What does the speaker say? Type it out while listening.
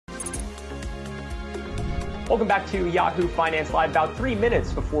Welcome back to Yahoo Finance Live. About 3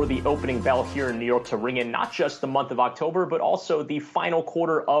 minutes before the opening bell here in New York to ring in not just the month of October, but also the final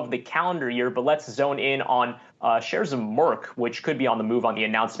quarter of the calendar year. But let's zone in on shares of Merck, which could be on the move on the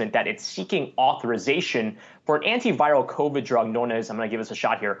announcement that it's seeking authorization for an antiviral COVID drug known as, I'm going to give us a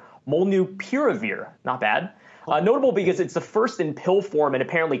shot here, molnupiravir. Not bad. Notable because it's the first in pill form, and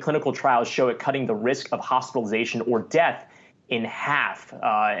apparently clinical trials show it cutting the risk of hospitalization or death in half.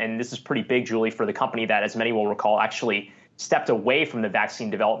 And this is pretty big, Julie, for the company that, as many will recall, actually stepped away from the vaccine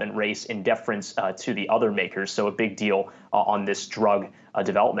development race in deference to the other makers. So a big deal on this drug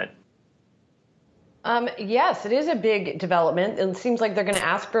development. Yes, it is a big development. It seems like they're going to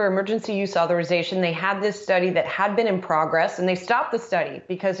ask for emergency use authorization. They had this study that had been in progress, and they stopped the study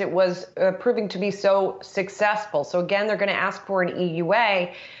because it was proving to be so successful. So again, they're going to ask for an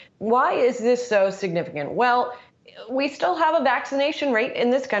EUA. Why is this so significant? Well, we still have a vaccination rate in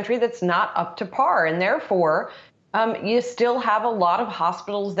this country that's not up to par, and therefore you still have a lot of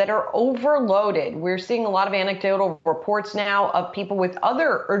hospitals that are overloaded. We're seeing a lot of anecdotal reports now of people with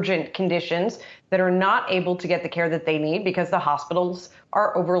other urgent conditions that are not able to get the care that they need because the hospitals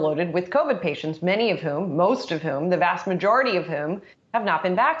are overloaded with COVID patients, many of whom, most of whom, the vast majority of whom have not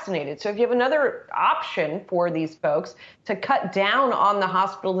been vaccinated. So if you have another option for these folks to cut down on the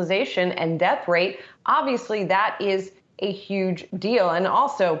hospitalization and death rate, obviously that is a huge deal. And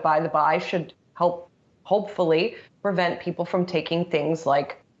also, by the by, should help hopefully prevent people from taking things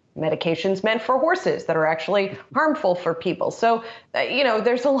like medications meant for horses that are actually harmful for people. So,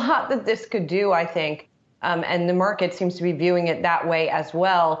 there's a lot that this could do, I think. And the market seems to be viewing it that way as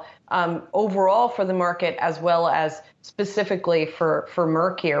well. Overall for the market, as well as specifically for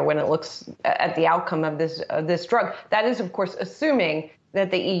Merck here, when it looks at the outcome of this drug. That is, of course, assuming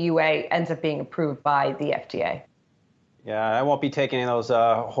that the EUA ends up being approved by the FDA. Yeah, I won't be taking any of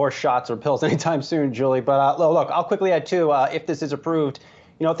those horse shots or pills anytime soon, Julie. But look, I'll quickly add too, if this is approved,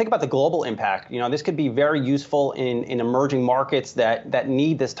 think about the global impact. This could be very useful in emerging markets that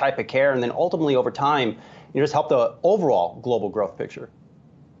need this type of care, and then ultimately over time, just help the overall global growth picture.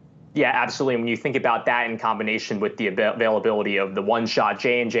 Yeah, absolutely. When you think about that in combination with the availability of the one-shot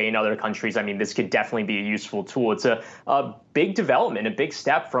J&J in other countries, I mean, this could definitely be a useful tool. It's a big development, a big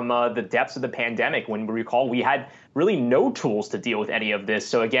step from the depths of the pandemic when we recall we had really no tools to deal with any of this.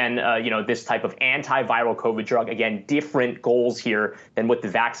 So again, this type of antiviral COVID drug, again, different goals here than with the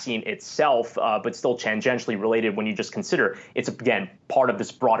vaccine itself, but still tangentially related when you just consider it's, again, part of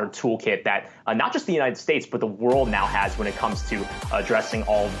this broader toolkit that not just the United States, but the world now has when it comes to addressing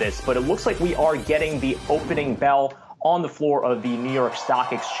all of this. But it looks like we are getting the opening bell on the floor of the New York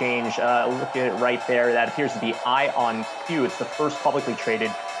Stock Exchange. Look at it right there. That appears to be IonQ. It's the first publicly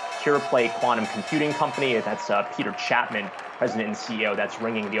traded pure play quantum computing company. That's Peter Chapman, president and CEO, that's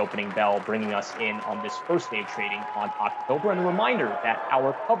ringing the opening bell, bringing us in on this first day of trading on October. And a reminder that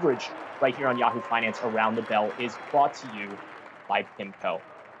our coverage right here on Yahoo Finance around the bell is brought to you by PIMCO.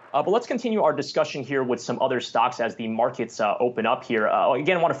 But let's continue our discussion here with some other stocks as the markets open up here.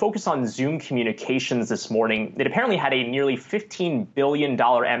 Again, I want to focus on Zoom Communications this morning. It apparently had a nearly $15 billion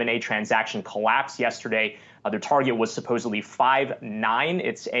M&A transaction collapse yesterday. Their target was supposedly 5.9.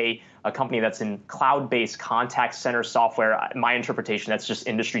 It's a company that's in cloud-based contact center software. My interpretation, that's just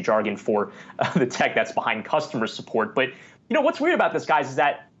industry jargon for the tech that's behind customer support. But what's weird about this, guys, is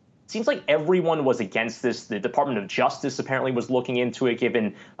that it seems like everyone was against this. The Department of Justice apparently was looking into it,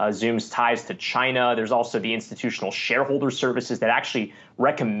 given Zoom's ties to China. There's also the Institutional Shareholder Services that actually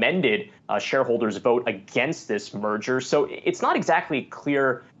recommended shareholders vote against this merger. So it's not exactly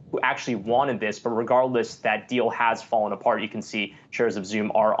clear who actually wanted this, but regardless, that deal has fallen apart. You can see shares of Zoom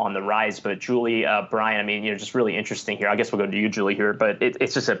are on the rise. But Julie, Brian, I mean, just really interesting here. I guess we'll go to you, Julie, here, but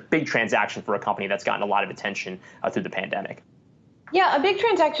it's just a big transaction for a company that's gotten a lot of attention through the pandemic. Yeah, a big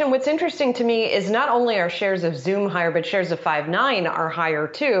transaction. What's interesting to me is not only are shares of Zoom higher, but shares of Five9 are higher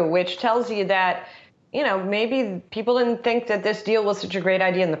too, which tells you that, maybe people didn't think that this deal was such a great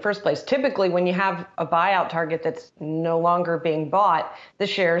idea in the first place. Typically, when you have a buyout target that's no longer being bought, the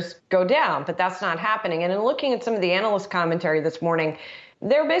shares go down, but that's not happening. And in looking at some of the analyst commentary this morning,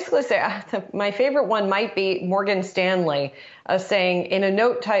 they're basically saying, my favorite one might be Morgan Stanley saying in a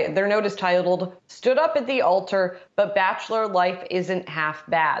note, their note is titled, "Stood up at the altar, but bachelor life isn't half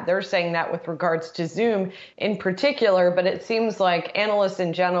bad." They're saying that with regards to Zoom in particular, but it seems like analysts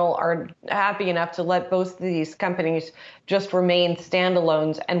in general are happy enough to let both of these companies just remain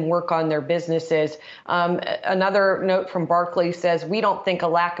standalones and work on their businesses. Another note from Barclays says, "We don't think a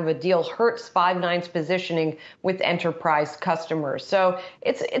lack of a deal hurts Five9's positioning with enterprise customers." So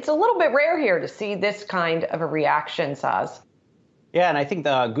it's a little bit rare here to see this kind of a reaction, Saz. Yeah, and I think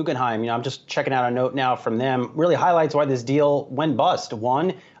the Guggenheim, I'm just checking out a note now from them, really highlights why this deal went bust. One,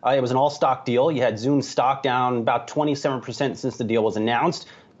 it was an all-stock deal. You had Zoom stock down about 27% since the deal was announced.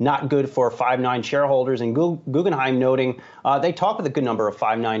 Not good for Five9 shareholders. And Guggenheim noting they talked with a good number of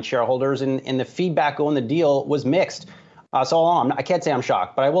Five9 shareholders, and the feedback on the deal was mixed. So I can't say I'm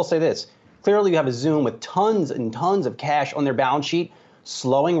shocked, but I will say this. Clearly, you have a Zoom with tons and tons of cash on their balance sheet,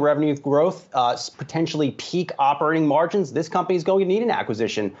 slowing revenue growth, potentially peak operating margins. This company is going to need an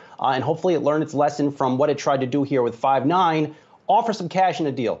acquisition, and hopefully it learned its lesson from what it tried to do here with Five9, offer some cash in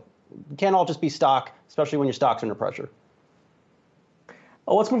a deal. It can't all just be stock, especially when your stock's under pressure.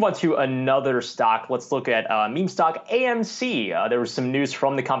 Well, let's move on to another stock. Let's look at meme stock AMC. There was some news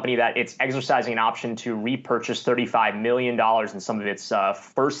from the company that it's exercising an option to repurchase $35 million in some of its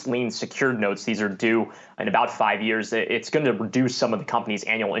first lien secured notes. These are due in about 5 years. It's going to reduce some of the company's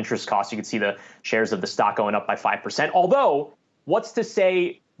annual interest costs. You can see the shares of the stock going up by 5%. Although, what's to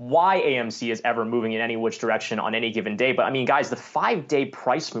say why AMC is ever moving in any which direction on any given day? But I mean, guys, the 5-day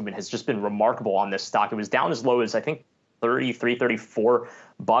price movement has just been remarkable on this stock. It was down as low as, I think, $34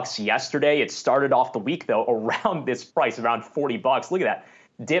 yesterday. It started off the week, though, around this price, around $40. Look at that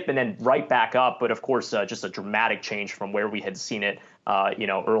dip and then right back up. But of course, just a dramatic change from where we had seen it,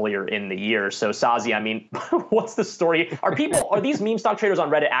 earlier in the year. So, Sozzi, I mean, what's the story? Are these meme stock traders on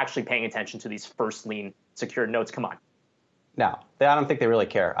Reddit actually paying attention to these first lien secured notes? Come on. No, I don't think they really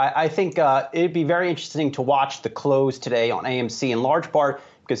care. I think it'd be very interesting to watch the close today on AMC in large part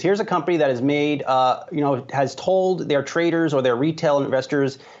because here's a company that has made, has told their traders or their retail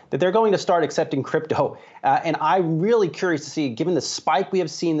investors that they're going to start accepting crypto. And I'm really curious to see, given the spike we have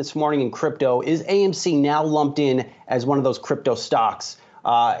seen this morning in crypto, is AMC now lumped in as one of those crypto stocks?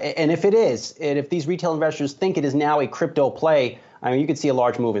 And if it is, and if these retail investors think it is now a crypto play, I mean, you could see a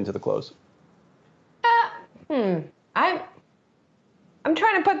large move into the close. I'm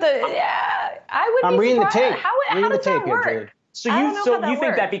trying to put I would I'm be reading the surprised. tape. How does that work? So you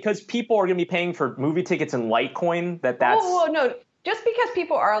think that because people are going to be paying for movie tickets in Litecoin, that's... Whoa, no. Just because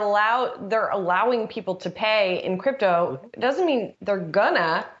people are they're allowing people to pay in crypto, it doesn't mean they're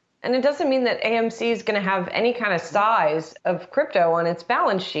gonna, and it doesn't mean that AMC is going to have any kind of size of crypto on its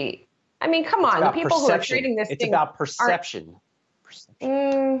balance sheet. I mean, come on, the people who are trading this thing. It's about perception.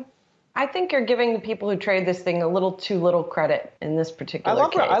 I think you're giving the people who trade this thing a little too little credit in this particular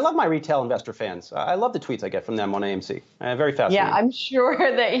case. I love my retail investor fans. I love the tweets I get from them on AMC. Very fascinating. Yeah, I'm sure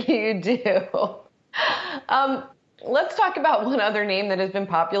that you do. Let's talk about one other name that has been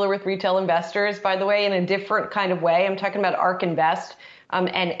popular with retail investors, by the way, in a different kind of way. I'm talking about ARK Invest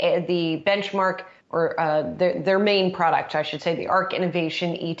and the benchmark, or their main product, I should say, the ARK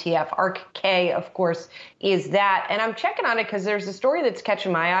Innovation ETF. ARK-K, of course, is that. And I'm checking on it because there's a story that's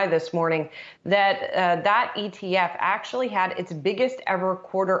catching my eye this morning that that ETF actually had its biggest ever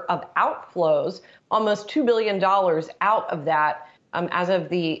quarter of outflows, almost $2 billion out of that as of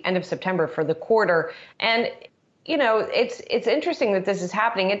the end of September for the quarter. And, it's interesting that this is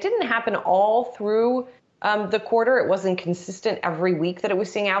happening. It didn't happen all through the quarter. It wasn't consistent every week that it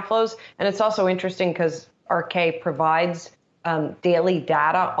was seeing outflows. And it's also interesting because ARK provides daily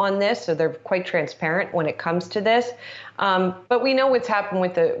data on this, so they're quite transparent when it comes to this. But we know what's happened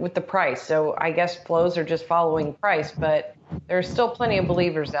with the price. So I guess flows are just following price, but there's still plenty of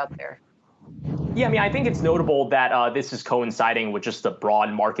believers out there. Yeah, I mean, I think it's notable that this is coinciding with just the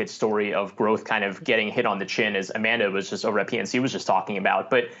broad market story of growth kind of getting hit on the chin, as Amanda was just over at PNC was just talking about.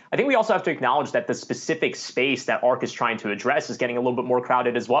 But I think we also have to acknowledge that the specific space that ARK is trying to address is getting a little bit more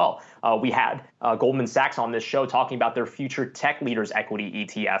crowded as well. We had Goldman Sachs on this show talking about their future tech leaders equity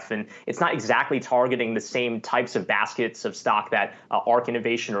ETF, and it's not exactly targeting the same types of baskets of stock that ARK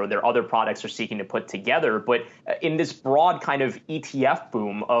Innovation or their other products are seeking to put together. But in this broad kind of ETF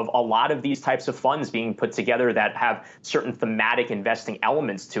boom of a lot of these types of funds being put together that have certain thematic investing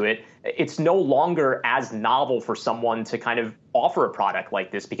elements to it, it's no longer as novel for someone to kind of offer a product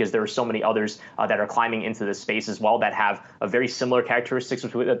like this because there are so many others that are climbing into this space as well that have a very similar characteristics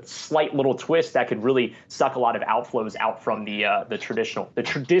with a slight little twist that could really suck a lot of outflows out from the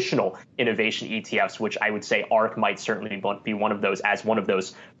traditional innovation ETFs, which I would say ARK might certainly be one of those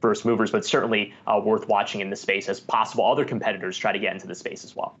first movers, but certainly worth watching in the space as possible other competitors try to get into the space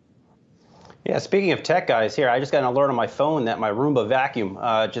as well. Yeah, speaking of tech, guys, here, I just got an alert on my phone that my Roomba vacuum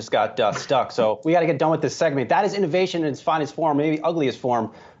just got stuck. So we got to get done with this segment. That is innovation in its finest form, maybe ugliest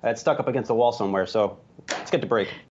form. It's stuck up against the wall somewhere. So let's get to break.